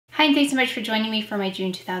Hi, and thanks so much for joining me for my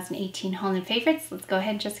June 2018 haul and favorites. Let's go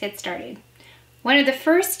ahead and just get started. One of the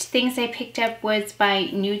first things I picked up was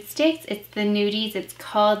by Nude Sticks. It's the Nudies. It's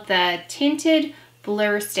called the Tinted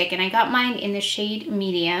Blur Stick, and I got mine in the shade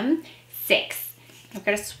Medium 6. I've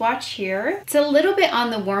got a swatch here. It's a little bit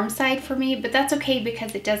on the warm side for me, but that's okay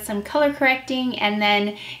because it does some color correcting and then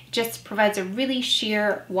it just provides a really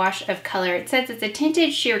sheer wash of color. It says it's a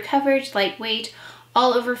tinted sheer coverage, lightweight,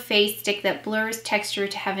 all over face stick that blurs texture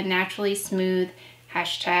to have a naturally smooth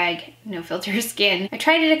hashtag no filter skin. I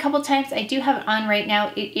tried it a couple times. I do have it on right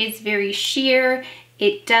now. It is very sheer.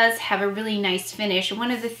 It does have a really nice finish. One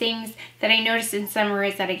of the things that I noticed in summer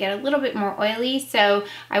is that I get a little bit more oily, so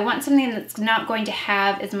I want something that's not going to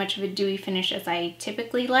have as much of a dewy finish as I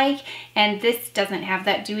typically like, and this doesn't have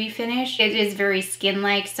that dewy finish. It is very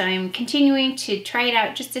skin-like, so I'm continuing to try it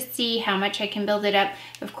out just to see how much I can build it up.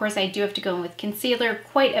 Of course, I do have to go in with concealer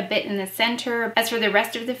quite a bit in the center. As for the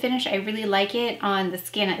rest of the finish, I really like it on the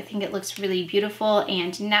skin. I think it looks really beautiful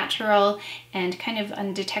and natural and kind of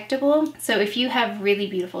undetectable. So if you have really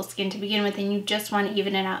beautiful skin to begin with and you just want to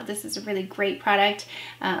even it out, this is a really great product.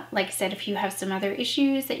 Like I said, if you have some other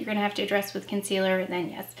issues that you're going to have to address with concealer, then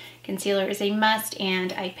yes, concealer is a must.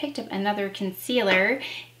 And I picked up another concealer,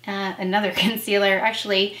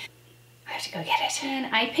 actually. I have to go get it.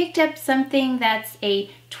 And I picked up something that's a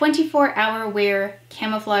 24-hour wear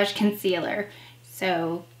camouflage concealer.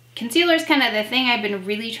 So concealer is kind of the thing I've been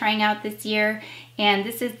really trying out this year. And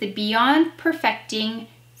this is the Beyond Perfecting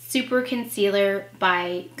Super Concealer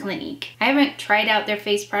by Clinique. I haven't tried out their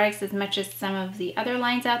face products as much as some of the other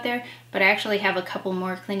lines out there, but I actually have a couple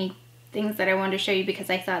more Clinique things that I wanted to show you because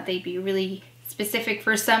I thought they'd be really specific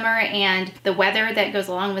for summer and the weather that goes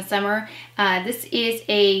along with summer. This is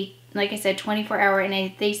a, like I said, 24-hour,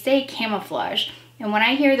 and they say camouflage. And when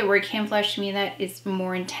I hear the word camouflage, to me that is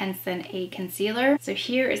more intense than a concealer. So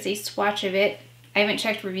here is a swatch of it. I haven't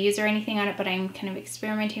checked reviews or anything on it, but I'm kind of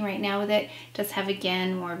experimenting right now with it. It does have,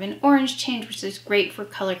 again, more of an orange tinge, which is great for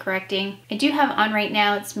color correcting. I do have on right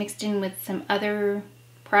now, it's mixed in with some other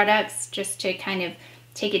products just to kind of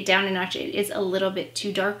take it down a notch. It is a little bit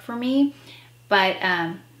too dark for me, but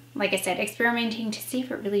like I said, experimenting to see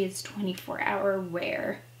if it really is 24-hour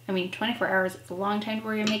wear. I mean, 24 hours is a long time to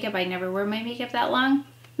wear your makeup. I never wear my makeup that long.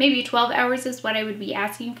 Maybe 12 hours is what I would be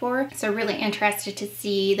asking for. So really interested to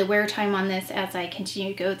see the wear time on this as I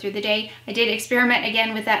continue to go through the day. I did experiment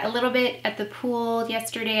again with that a little bit at the pool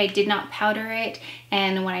yesterday. I did not powder it.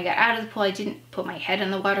 And when I got out of the pool, I didn't put my head in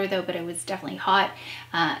the water though, but it was definitely hot.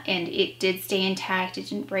 And it did stay intact. It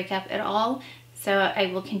didn't break up at all. So I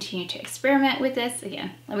will continue to experiment with this.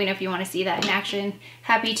 Again, let me know if you want to see that in action.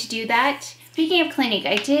 Happy to do that. Speaking of Clinique,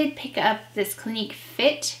 I did pick up this Clinique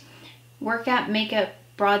Fit Workout Makeup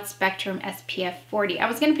Broad Spectrum SPF 40. I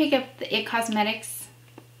was going to pick up the IT Cosmetics,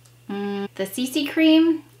 the CC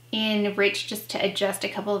Cream in Rich just to adjust a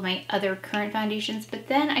couple of my other current foundations, but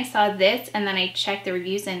then I saw this and then I checked the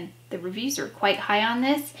reviews and the reviews are quite high on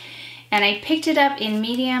this, and I picked it up in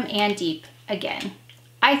medium and deep again.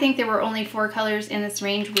 I think there were only 4 colors in this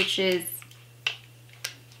range, which is,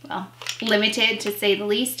 well, limited to say the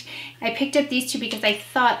least. I picked up these two because I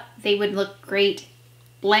thought they would look great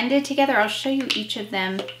blended together. I'll show you each of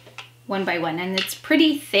them one by one, and it's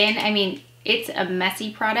pretty thin. I mean, it's a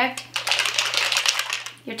messy product.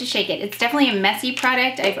 You have to shake it. It's definitely a messy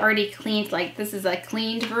product. I've already cleaned, like this is a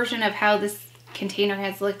cleaned version of how this container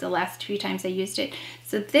has looked the last few times I used it.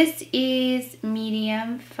 So this is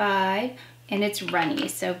medium 5 and it's runny.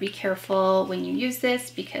 So be careful when you use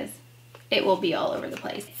this because it will be all over the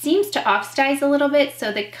place. It seems to oxidize a little bit,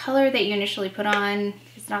 so the color that you initially put on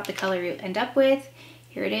is not the color you end up with.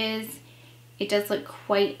 Here it is. It does look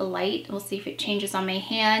quite light. We'll see if it changes on my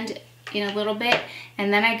hand in a little bit.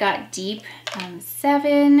 And then I got deep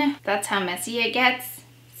 7. That's how messy it gets.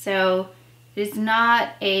 So it is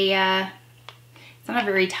not a, it's not a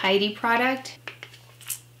very tidy product.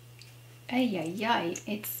 Ay, ay, ay.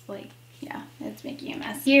 It's like, yeah, it's making a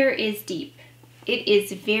mess. Here is deep. It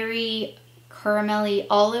is very caramelly,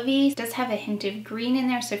 olivey. It does have a hint of green in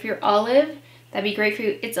there, so if you're olive, that'd be great for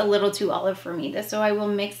you. It's a little too olive for me, so I will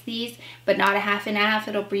mix these, but not a half and half.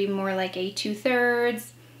 It'll be more like a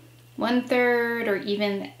 2/3, 1/3, or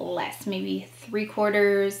even less, maybe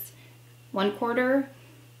 3/4, 1/4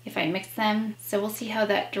 if I mix them. So we'll see how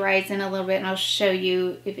that dries in a little bit, and I'll show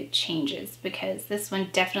you if it changes, because this one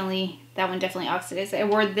definitely, that one definitely oxidized. I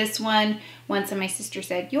wore this one once and my sister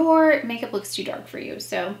said, your makeup looks too dark for you.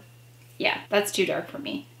 So yeah, that's too dark for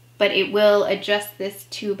me. But it will adjust this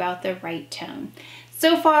to about the right tone.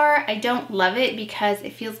 So far, I don't love it because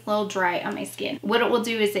it feels a little dry on my skin. What it will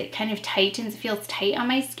do is it kind of tightens, it feels tight on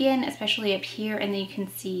my skin, especially up here, and then you can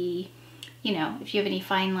see, you know, if you have any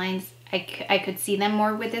fine lines, I could see them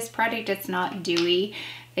more with this product. It's not dewy.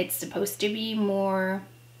 It's supposed to be more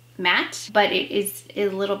matte, but it is a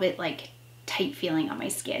little bit like tight feeling on my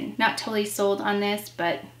skin. Not totally sold on this,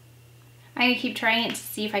 but I'm gonna keep trying it to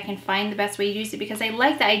see if I can find the best way to use it, because I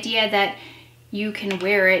like the idea that you can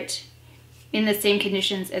wear it in the same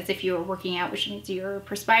conditions as if you were working out, which means you're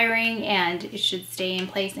perspiring and it should stay in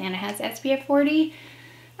place, and it has SPF 40.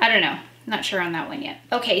 I don't know, not sure on that one yet.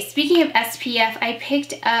 Okay, speaking of SPF, I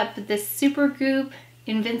picked up the Supergoop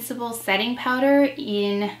Invincible Setting Powder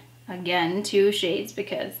in, again, 2 shades,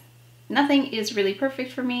 because nothing is really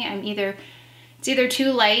perfect for me. It's either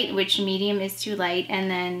too light, which medium is too light, and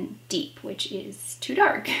then deep, which is too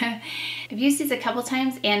dark. I've used these a couple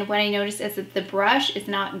times, and what I noticed is that the brush is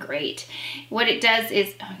not great. What it does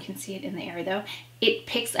is, oh, I can see it in the air though, it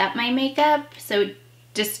picks up my makeup, so it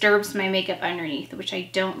disturbs my makeup underneath, which I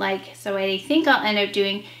don't like. So what I think I'll end up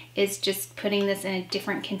doing is just putting this in a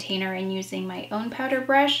different container and using my own powder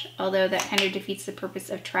brush, although that kind of defeats the purpose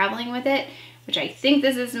of traveling with it, which I think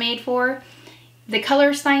this is made for. The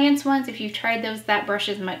Color Science ones, if you've tried those, that brush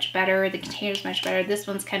is much better. The container's much better. This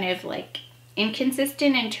one's kind of like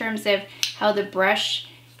inconsistent in terms of how the brush,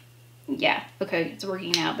 yeah, okay, it's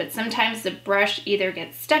working now, but sometimes the brush either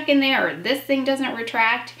gets stuck in there or this thing doesn't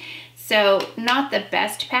retract. So not the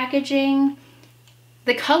best packaging.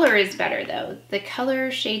 The color is better though. The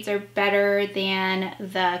color shades are better than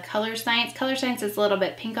the Color Science. Color Science is a little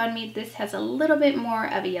bit pink on me. This has a little bit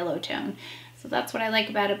more of a yellow tone. So that's what I like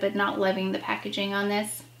about it, but not loving the packaging on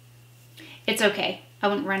this. It's okay. I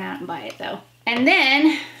wouldn't run out and buy it though. And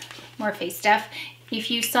then, more face stuff.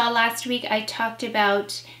 If you saw last week, I talked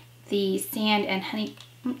about the Sand and Honey.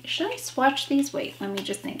 Should I swatch these? Wait, let me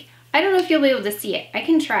just think. I don't know if you'll be able to see it. I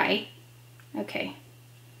can try. Okay.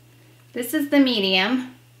 This is the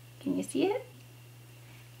medium. Can you see it?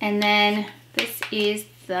 And then this is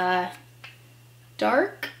the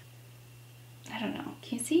dark. I don't know.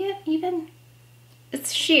 Can you see it even?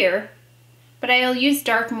 It's sheer, but I'll use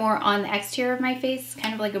dark more on the exterior of my face,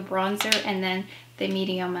 kind of like a bronzer, and then the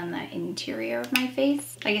medium on the interior of my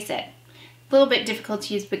face. Like I said, a little bit difficult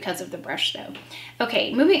to use because of the brush though.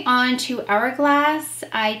 Okay, moving on to Hourglass.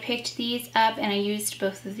 I picked these up and I used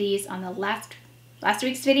both of these on the last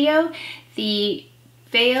week's video. The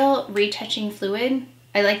Veil Retouching Fluid,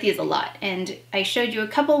 I like these a lot, and I showed you a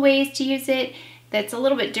couple ways to use it that's a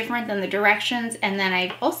little bit different than the directions, and then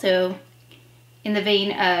I've also, in the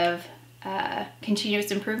vein of continuous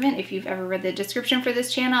improvement, if you've ever read the description for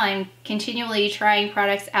this channel, I'm continually trying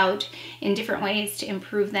products out in different ways to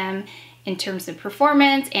improve them in terms of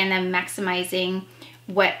performance and then maximizing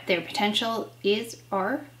what their potential is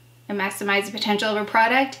or maximize the potential of a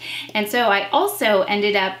product. And so I also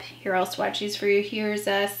ended up, here I'll swatch these for you. Here's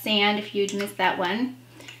a Sand, if you'd missed that one.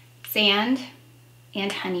 Sand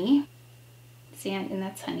and Honey. Sand and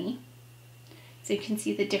that's honey. So you can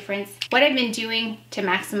see the difference. What I've been doing to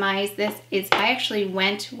maximize this is I actually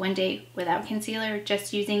went one day without concealer,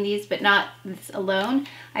 just using these, but not this alone.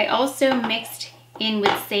 I also mixed in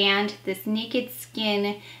with Sand this Naked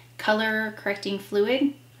Skin color correcting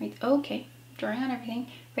fluid. Right, okay, drawing on everything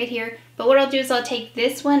right here. But what I'll do is I'll take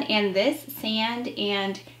this one and this, Sand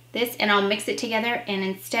and this, and I'll mix it together, and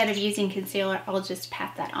instead of using concealer, I'll just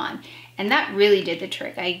pat that on. And that really did the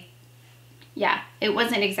trick. Yeah, it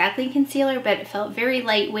wasn't exactly concealer, but it felt very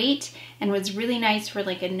lightweight and was really nice for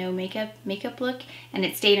like a no makeup look, and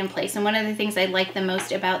it stayed in place. And one of the things I like the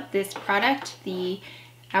most about this product, the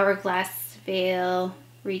Hourglass Veil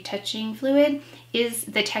Retouching Fluid, is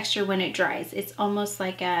the texture when it dries. It's almost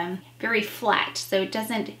like very flat, so it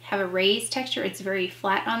doesn't have a raised texture. It's very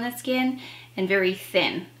flat on the skin and very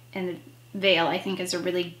thin. And the Veil, I think, is a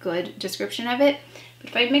really good description of it. But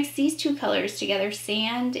if I mix these two colors together,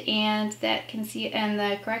 Sand and that concealer and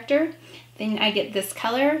the corrector, then I get this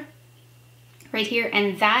color right here,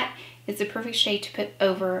 and that is the perfect shade to put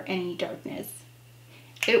over any darkness.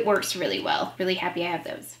 It works really well. Really happy I have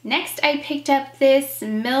those. Next, I picked up this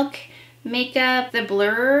Milk Makeup, the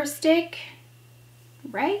Blur Stick,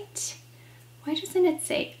 right? Why doesn't it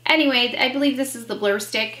say? Anyway, I believe this is the Blur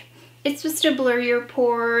Stick. It's supposed to blur your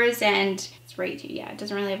pores, and it's right here. Yeah, it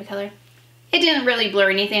doesn't really have a color. It didn't really blur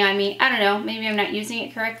anything on me. I don't know, maybe I'm not using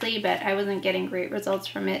it correctly, but I wasn't getting great results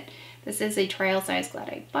from it. This is a trial size. Glad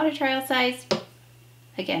I bought a trial size.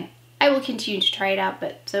 Again, I will continue to try it out,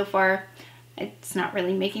 but so far it's not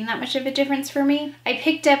really making that much of a difference for me. I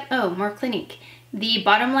picked up, oh, more Clinique, the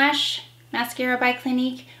Bottom Lash mascara by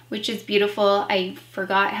Clinique, which is beautiful. I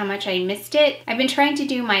forgot how much I missed it. I've been trying to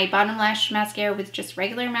do my bottom lash mascara with just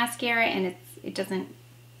regular mascara, and it doesn't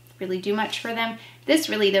really do much for them. This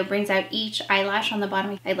really though brings out each eyelash on the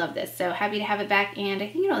bottom. I love this, so happy to have it back, and I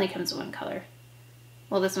think it only comes in one color.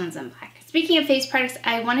 Well, this one's in black. Speaking of face products,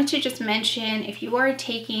 I wanted to just mention, if you are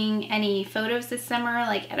taking any photos this summer,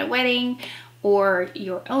 like at a wedding or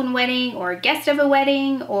your own wedding or a guest of a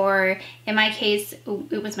wedding, or in my case,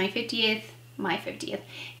 it was my 50th.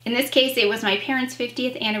 In this case, it was my parents'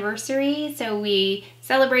 50th anniversary, so we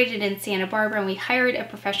celebrated in Santa Barbara and we hired a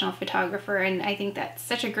professional photographer, and I think that's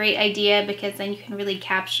such a great idea because then you can really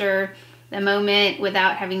capture the moment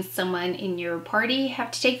without having someone in your party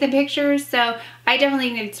have to take the pictures. So I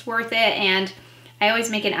definitely think it's worth it, and I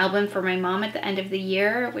always make an album for my mom at the end of the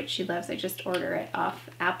year, which she loves. I just order it off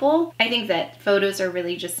Apple. I think that photos are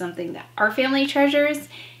really just something that our family treasures.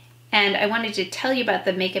 And I wanted to tell you about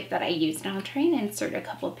the makeup that I used. Now I'll try and insert a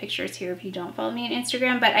couple of pictures here if you don't follow me on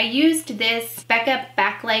Instagram, but I used this Becca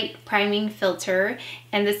Backlight Priming Filter,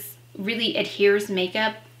 and this really adheres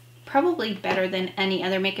makeup probably better than any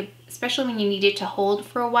other makeup, especially when you need it to hold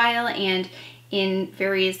for a while and in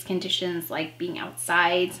various conditions like being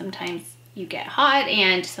outside. Sometimes you get hot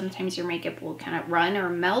and sometimes your makeup will kind of run or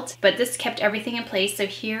melt, but this kept everything in place. So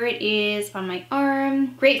here it is on my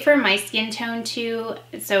arm. Great for my skin tone too,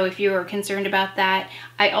 so if you are concerned about that.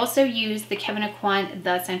 I also used the Kevyn Aucoin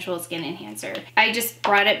The Sensual Skin Enhancer. I just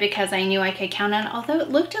brought it because I knew I could count on it, although it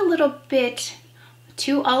looked a little bit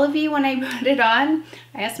too olivey when I put it on.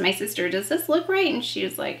 I asked my sister, does this look right? And she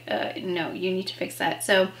was like, no, you need to fix that.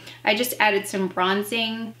 So I just added some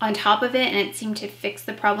bronzing on top of it and it seemed to fix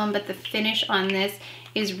the problem, but the finish on this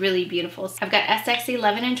is really beautiful. So I've got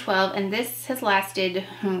SX11 and 12, and this has lasted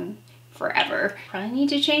forever. Probably need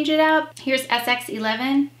to change it out. Here's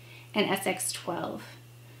SX11 and SX12.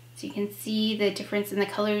 So you can see the difference in the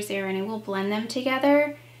colors there, and I will blend them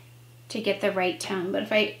together to get the right tone. But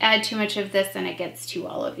if I add too much of this, then it gets too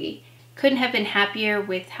olivey. Couldn't have been happier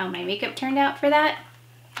with how my makeup turned out for that.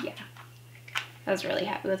 Yeah, I was really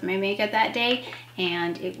happy with my makeup that day,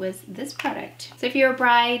 and it was this product. So if you're a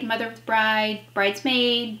bride, mother of the bride,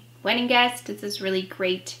 bridesmaid, wedding guest, this is really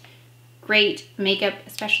great makeup,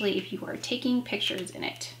 especially if you are taking pictures in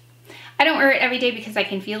it. I don't wear it every day because I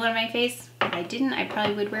can feel it on my face. If I didn't, I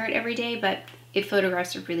probably would wear it every day, but it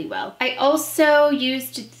photographs really well. I also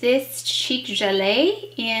used this cheek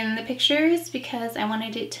gelée in the pictures because I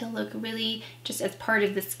wanted it to look really just as part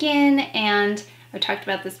of the skin, and I've talked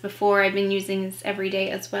about this before. I've been using this every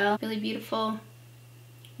day as well. Really beautiful,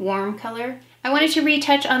 warm color. I wanted to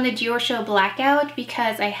retouch on the Giorgio Blackout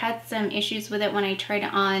because I had some issues with it when I tried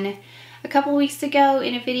it on a couple weeks ago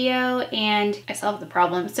in a video, and I solved the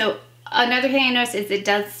problem. So another thing I noticed is it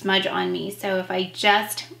does smudge on me. So if I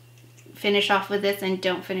just finish off with this and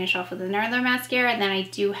don't finish off with another mascara, then I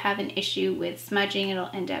do have an issue with smudging.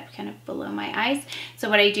 It'll end up kind of below my eyes. So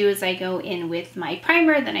what I do is I go in with my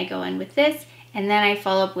primer, then I go in with this, and then I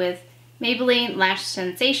follow up with Maybelline Lash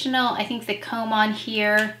Sensational. I think the comb on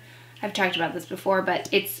here, I've talked about this before, but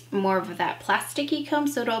it's more of that plasticky comb,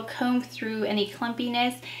 so it'll comb through any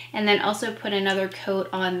clumpiness, and then also put another coat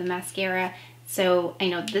on the mascara. So I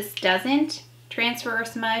know this doesn't transfer or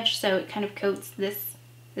smudge, so it kind of coats this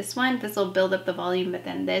one. This will build up the volume, but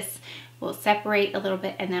then this will separate a little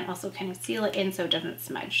bit and then also kind of seal it in so it doesn't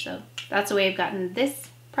smudge. So that's the way I've gotten this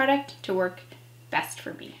product to work best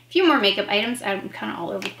for me. A few more makeup items. I'm kind of all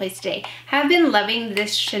over the place today. Have been loving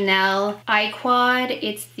this Chanel eye quad.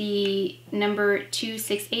 It's the number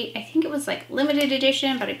 268. I think it was like limited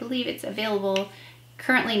edition, but I believe it's available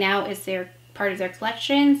currently now as their part of their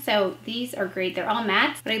collection. So these are great. They're all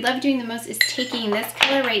matte. What I love doing the most is taking this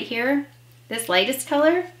color right here, this lightest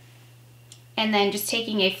color, and then just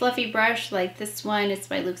taking a fluffy brush like this one, it's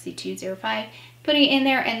by Luxie 205, putting it in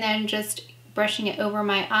there and then just brushing it over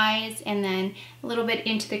my eyes and then a little bit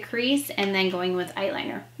into the crease and then going with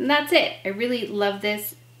eyeliner. And that's it. I really love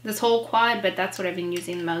this whole quad, but that's what I've been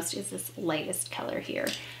using the most is this lightest color here.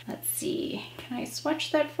 Let's see, can I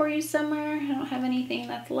swatch that for you somewhere? I don't have anything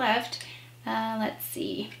that's left. Let's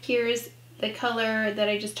see. Here's the color that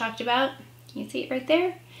I just talked about. Can you see it right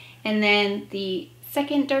there? And then the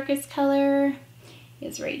second darkest color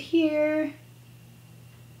is right here.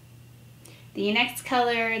 The next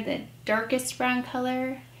color, the darkest brown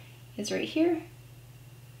color, is right here.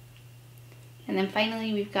 And then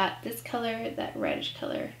finally we've got this color, that reddish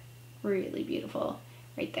color. Really beautiful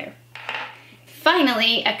right there.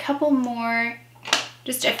 Finally, a couple more,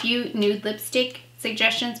 just a few nude lipstick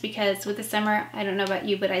suggestions, because with the summer, I don't know about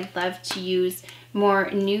you, but I'd love to use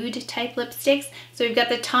more nude type lipsticks. So we've got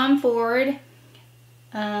the Tom Ford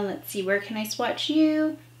Let's see, where can I swatch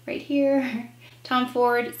you? Right here. Tom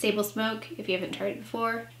Ford Sable Smoke, if you haven't tried it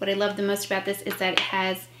before. What I love the most about this is that it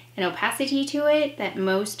has an opacity to it that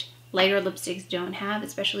most lighter lipsticks don't have,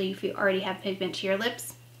 especially if you already have pigment to your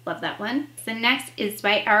lips. Love that one. The next is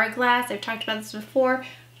by Hourglass. I've talked about this before,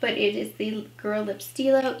 but it is the Girl Lip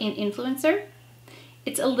Stilo in Influencer.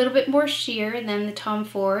 It's a little bit more sheer than the Tom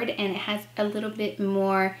Ford, and it has a little bit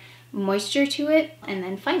more moisture to it. And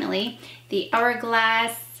then finally, the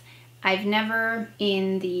Hourglass I've Never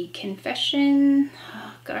in the Confession.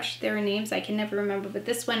 Oh gosh, there are names I can never remember, but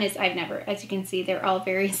this one is I've Never. As you can see, they're all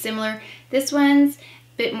very similar. This one's a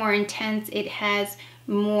bit more intense. It has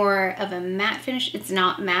more of a matte finish. It's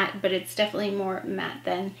not matte, but it's definitely more matte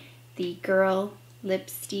than the Girl Lip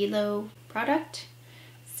Stilo product.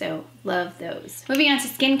 So love those. Moving on to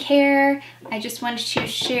skincare, I just wanted to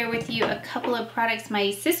share with you a couple of products. My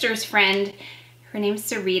sister's friend, her name's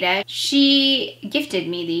Sarita, she gifted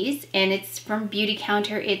me these, and it's from Beauty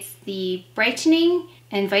Counter. It's the Brightening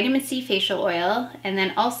and Vitamin C Facial Oil, and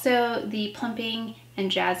then also the Plumping and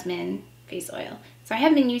Jasmine Face Oil. So I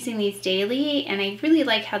have been using these daily, and I really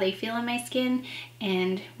like how they feel on my skin,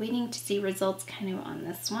 and waiting to see results kind of on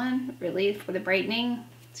this one, really, for the brightening.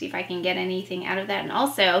 See if I can get anything out of that. And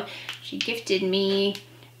also, she gifted me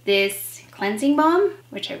this cleansing balm,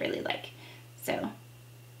 which I really like. So,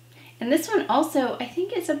 and this one also, I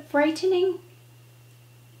think it's a brightening.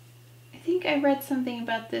 I think I read something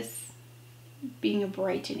about this being a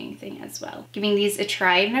brightening thing as well. Giving these a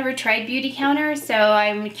try. I've never tried Beauty Counter, so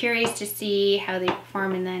I'm curious to see how they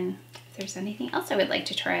perform, and then if there's anything else I would like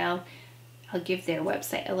to try, I'll give their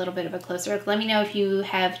website a little bit of a closer look. Let me know if you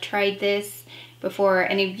have tried this before,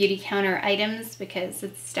 any Beauty Counter items, because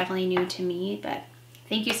it's definitely new to me. But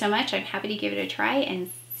thank you so much. I'm happy to give it a try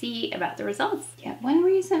and see about the results. Yeah, one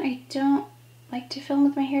reason I don't like to film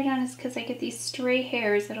with my hair down is because I get these stray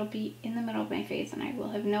hairs that'll be in the middle of my face, and I will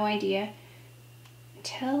have no idea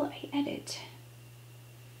until I edit,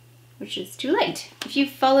 which is too late. If you've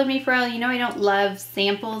followed me for a while, you know I don't love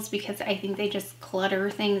samples because I think they just clutter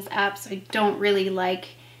things up, so I don't really like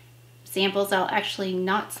samples. I'll actually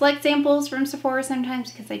not select samples from Sephora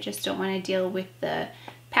sometimes because I just don't want to deal with the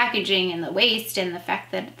packaging and the waste and the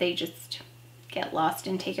fact that they just get lost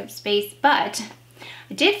and take up space. But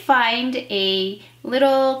I did find a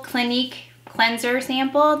little Clinique cleanser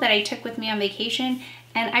sample that I took with me on vacation,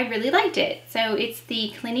 and I really liked it. So it's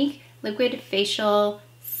the Clinique Liquid Facial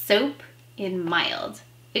Soap in Mild.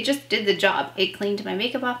 It just did the job. It cleaned my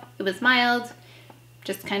makeup off. It was mild,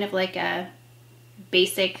 just kind of like a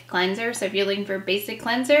basic cleanser. So if you're looking for a basic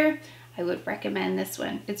cleanser, I would recommend this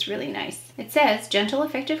one. It's really nice. It says, gentle,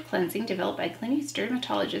 effective cleansing developed by Clinique's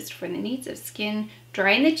dermatologist for the needs of skin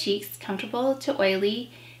dry in the cheeks, comfortable to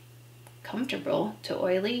oily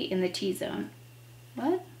in the T-zone.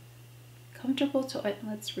 What? Comfortable to,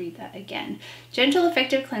 let's read that again. Gentle,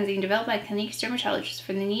 effective cleansing developed by Clinique's dermatologist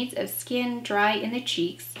for the needs of skin dry in the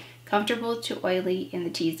cheeks, comfortable to oily in the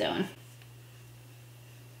T-zone.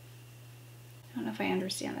 I don't know if I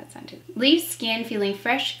understand that sentence. Leaves skin feeling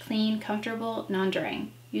fresh, clean, comfortable,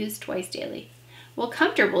 non-drying. Used twice daily. Well,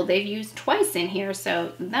 comfortable they've used twice in here,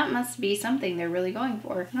 so that must be something they're really going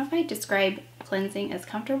for. I don't know if I describe cleansing as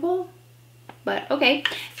comfortable, but okay.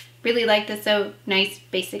 Really like this, so nice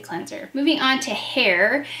basic cleanser. Moving on to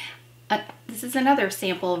hair. This is another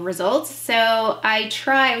sample of results. So I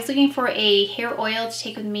was looking for a hair oil to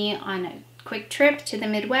take with me on a quick trip to the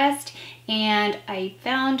Midwest, and I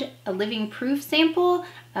found a living proof sample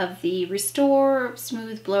of the Restore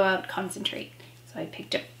Smooth Blowout Concentrate. So I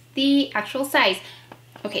picked up the actual size.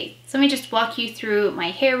 Okay, so let me just walk you through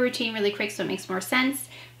my hair routine really quick so it makes more sense.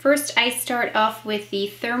 First, I start off with the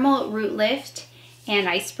Thermal Root Lift, and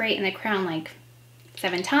I spray it in the crown like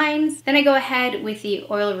 7 times. Then I go ahead with the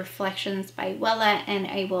Oil Reflections by Wella, and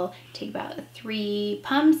I will take about 3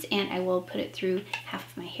 pumps and I will put it through half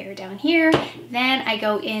of my hair down here. Then I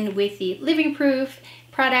go in with the Living Proof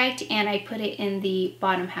product and I put it in the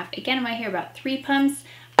bottom half again of my hair, about 3 pumps.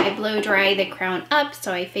 I blow dry the crown up,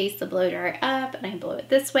 so I face the blow dryer up and I blow it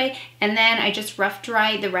this way, and then I just rough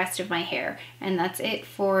dry the rest of my hair, and that's it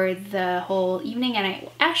for the whole evening. And I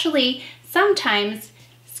actually sometimes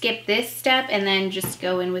skip this step and then just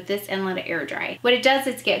go in with this and let it air dry. What it does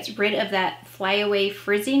is gets rid of that flyaway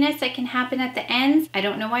frizziness that can happen at the ends. I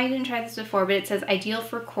don't know why I didn't try this before, but it says ideal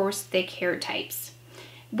for coarse, thick hair types,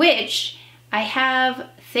 which I have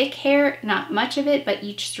thick hair, not much of it, but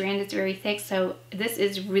each strand is very thick. So this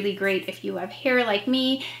is really great if you have hair like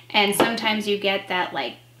me and sometimes you get that,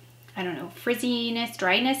 like, I I don't know, frizziness,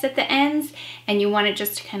 dryness at the ends, and you want it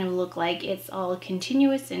just to kind of look like it's all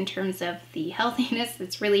continuous in terms of the healthiness.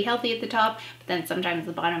 It's really healthy at the top, but then sometimes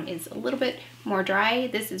the bottom is a little bit more dry.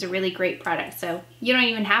 This is a really great product. So you don't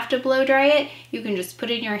even have to blow dry it. You can just put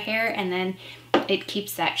it in your hair and then it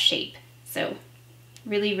keeps that shape. So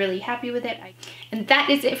really, really happy with it. And that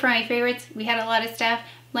is it for my favorites. We had a lot of stuff.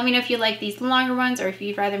 Let me know if you like these longer ones or if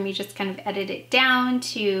you'd rather me just kind of edit it down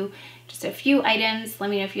to just a few items. Let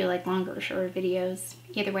me know if you like longer or shorter videos.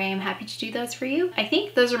 Either way, I'm happy to do those for you. I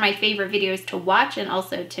think those are my favorite videos to watch and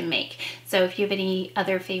also to make. So if you have any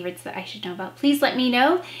other favorites that I should know about, please let me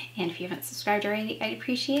know. And if you haven't subscribed already, I'd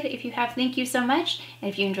appreciate it. If you have, thank you so much. And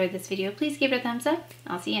if you enjoyed this video, please give it a thumbs up.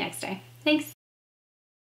 I'll see you next time. Thanks.